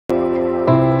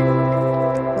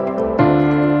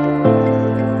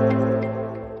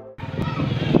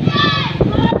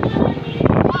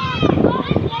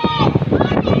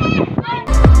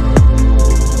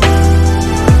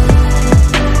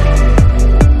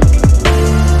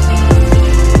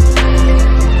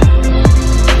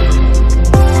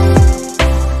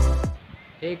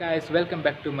Guys, welcome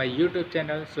back to my YouTube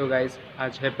channel. So guys,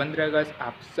 आज है 15 अगस्त।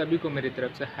 आप सभी को मेरी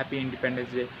तरफ से हैप्पी इंडिपेंडेंस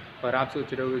डे। और आप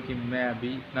सोच रहे होगे कि मैं अभी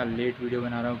इतना लेट वीडियो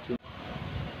बना रहा हूँ क्यों।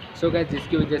 सो गाइस,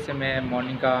 जिसकी वजह से मैं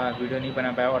मॉर्निंग का वीडियो नहीं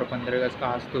बना पाया। और 15 अगस्त का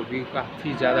आज तो भी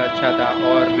काफ़ी ज़्यादा अच्छा था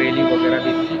और रैली वगैरह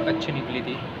भी इतनी अच्छी निकली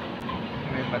थी,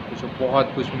 मैं मत पूछो,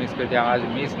 बहुत कुछ मिस कर दिया। आज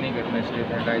मिस नहीं करना चाहिए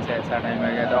था गाइस, ऐसा टाइम आ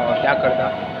गया था और क्या करता,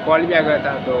 कॉल भी आ गया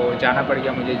था तो जाना पड़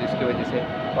गया मुझे, जिसकी वजह से।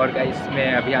 और गाइस, मैं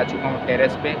अभी आ चुका हूँ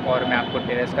टेरेस पे और मैं आपको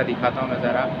टेरेस का दिखाता हूँ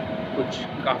नज़ारा। कुछ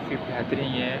काफ़ी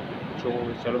बेहतरीन है जो,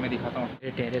 चलो मैं दिखाता हूँ।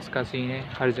 ये टेरेस का सीन है,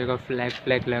 हर जगह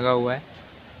फ्लैग लगा हुआ है,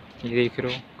 ये देख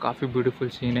रहे हो, काफ़ी ब्यूटीफुल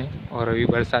सीन है। और अभी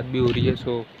बरसात भी हो रही है,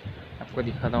 सो आपको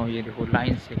दिखाता हूँ। ये देखो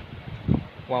लाइन से,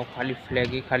 वाह, खाली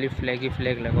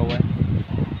फ्लैग लगा हुआ है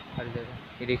हर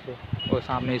जगह। ये देखो, और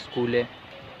सामने स्कूल है,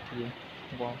 ये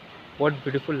वाह, बहुत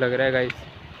ब्यूटीफुल लग रहा है गाइस।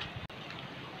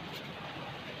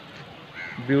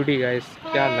 ब्यूटी गाइस,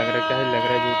 क्या लग रहा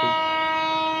है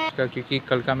ब्यूटी का, क्योंकि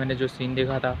कल का मैंने जो सीन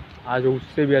देखा था आज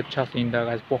उससे भी अच्छा सीन था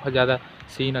गाइस, बहुत ज़्यादा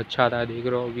सीन अच्छा था। देख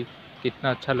रहे हो अभी कितना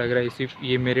अच्छा लग रहा है। इसी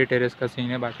ये मेरे टेरेस का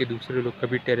सीन है, बाकी दूसरे लोग का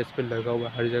भी टेरेस पे लगा हुआ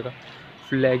है, हर जगह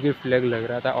फ्लैग लग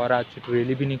रहा था। और आज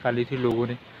रैली भी निकाली थी लोगों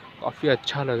ने, काफ़ी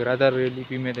अच्छा लग रहा था। रैली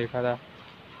भी मैं देखा था,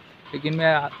 लेकिन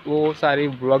मैं वो सारी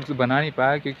व्लॉग्स बना नहीं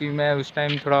पाया क्योंकि मैं उस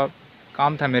टाइम थोड़ा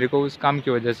काम था मेरे को, उस काम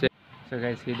की वजह से। तो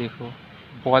गाइस, ये देखो,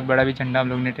 बहुत बड़ा भी झंडा हम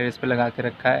लोग ने टेरेस पे लगा के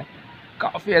रखा है।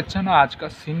 काफ़ी अच्छा ना, आज का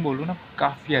सीन बोलूँ ना,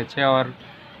 काफ़ी अच्छा है। और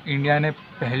इंडिया ने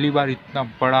पहली बार इतना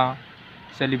बड़ा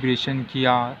सेलिब्रेशन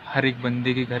किया, हर एक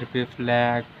बंदे के घर पे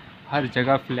फ्लैग, हर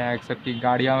जगह फ्लैग, सबकी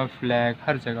गाड़ियाँ में फ्लैग,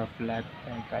 हर जगह फ्लैग।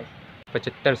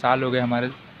 75 साल हो गए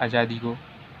हमारे आज़ादी को।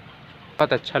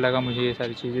 बहुत अच्छा लगा मुझे ये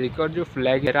सारी चीज़ें देख। और जो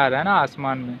फ्लैग लहरा रहा है ना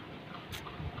आसमान में,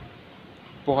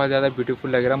 बहुत ज़्यादा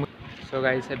ब्यूटीफुल लग रहा है मुझे। सो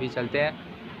गाइस, अभी चलते हैं,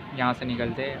 यहाँ से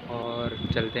निकलते हैं और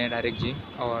चलते हैं डायरेक्ट जिम।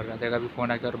 और राजा का भी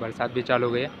फ़ोन आ गया और बरसात भी चालू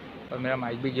हो गई है और मेरा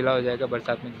माइक भी गीला हो जाएगा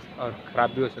बरसात में और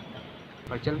ख़राब भी हो सकता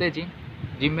है। और चलते हैं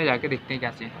जिम में जाके देखते हैं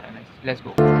क्या सीन है। Let's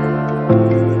go.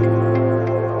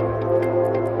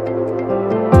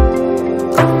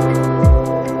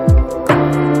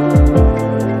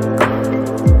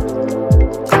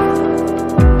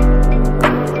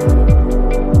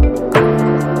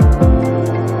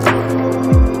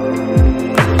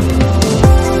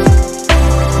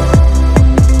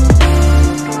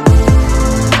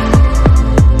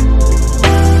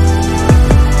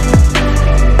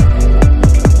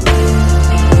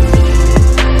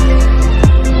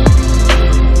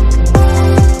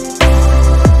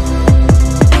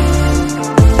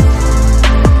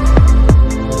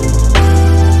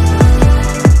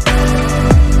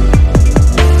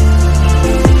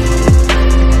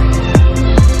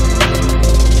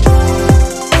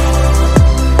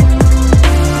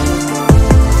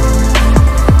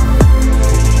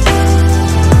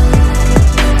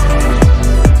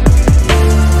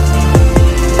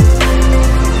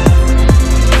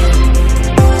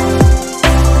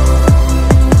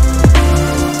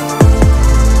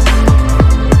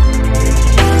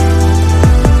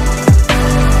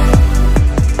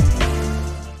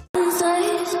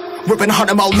 Ripping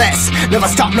harder, more less. Never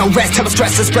stop, no rest. Till the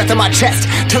stress is breath in my chest.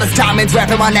 Till it's diamonds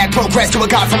wrapping my neck. Progress to a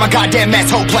god from a goddamn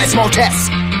mess. Hopeless, more tests,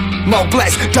 more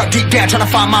blessed. Dug deep down, trying to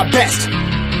find my best.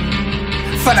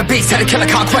 Find a beast, had to kill a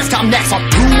conquest. I'm next. I'm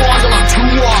too on till I'm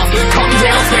too off. Come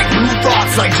down, make new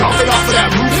thoughts, like jumping off of that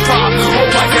rooftop.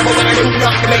 Hope like never when I do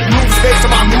not make moves based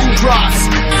on my mood drops.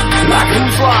 Like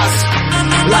who's lost?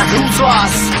 Like who's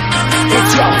lost?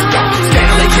 It's yo,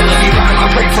 steadily killing me, running my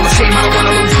brain full of shame. I don't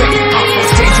wanna lose weight.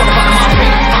 Stage on the bottom of my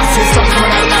brain. I'm still stuck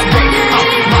coming out of that rain.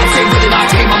 My same really not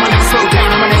tame. I'ma never slow down.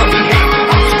 I'ma never behave.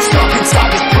 Stuck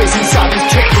inside this prison, inside this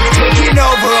cage. It's taking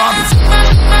over.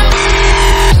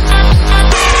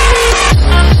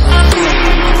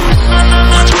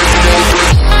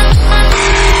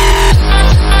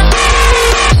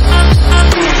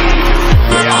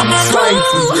 I'm a slave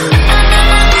for you.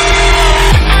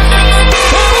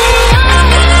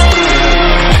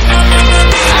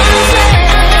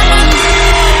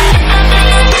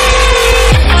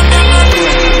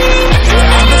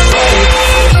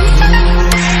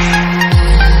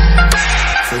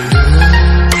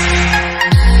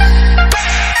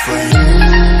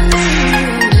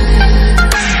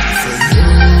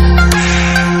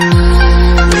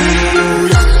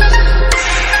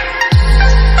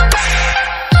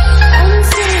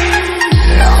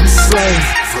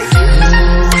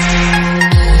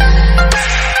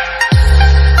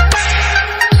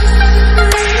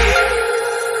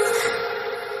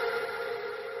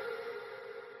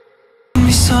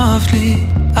 Softly,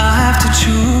 I have to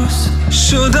choose.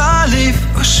 Should I leave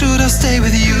or should I stay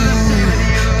with you?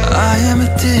 I am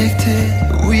addicted,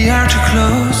 we are too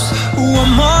close.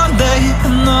 One more day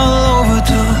and I'll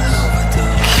overdose.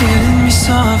 Killing me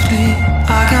softly,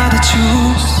 I gotta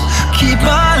choose. Keep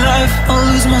my life, I'll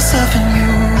lose myself in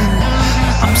you.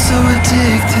 I'm so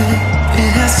addicted,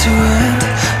 it has to end.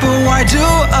 But why do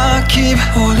I keep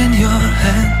holding your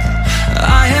hand?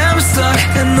 I am stuck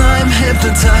and I'm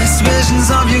hypnotized.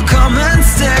 Visions of you come and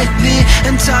stay the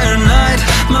entire night.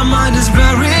 My mind is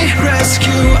buried,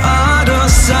 rescue out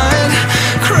of sight.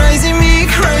 Crazy me,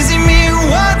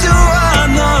 what do I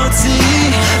not see?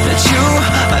 That you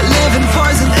are living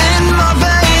poison in my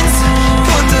veins.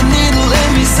 Put the needle in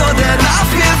me so that I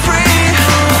feel free.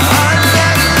 I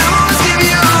let loose, give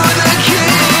you the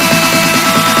key.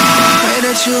 Pray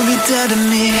that you'll be dead to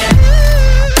me.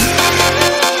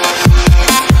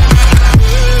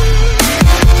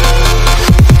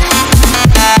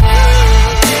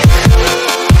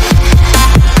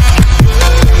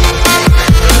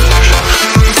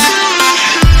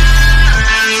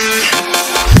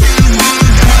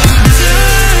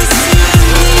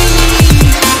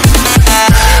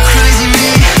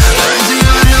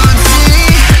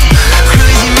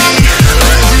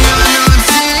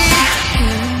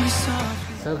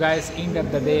 So guys end of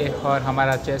the day और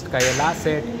हमारा chest का ये last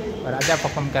set और आजा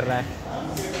perform कर रहा है।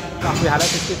 काफ़ी हालत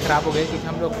इसकी ख़राब हो गई क्योंकि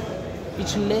हम लोग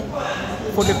पिछले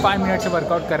 45 मिनट से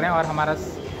वर्कआउट कर रहे हैं और हमारा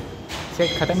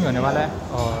सेट ख़त्म ही होने वाला है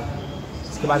और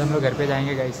इसके बाद हम लोग घर पे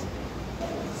जाएंगे guys.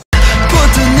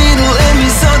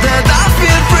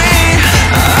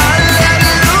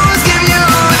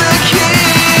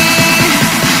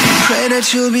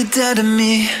 You'll be dead to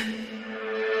me.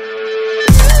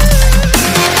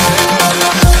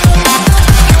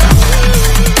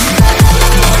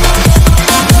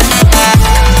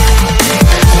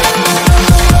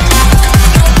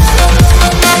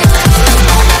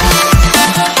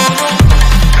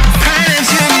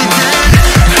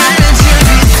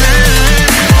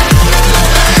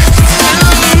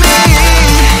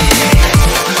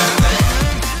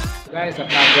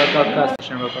 अपना वर्कआउट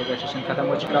का सेशन खत्म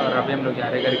हो चुका है और अभी हम लोग जा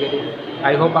रहे हैं घर के लिए।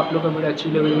 आई होप आप लोगों को वीडियो अच्छी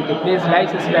लगी तो प्लीज़ लाइक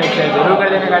सब्सक्राइब शेयर जरूर कर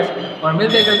देना गाइस और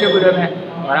मिलते हैं कल के वीडियो में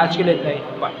और आज के लिए इतना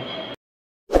ही। बाय।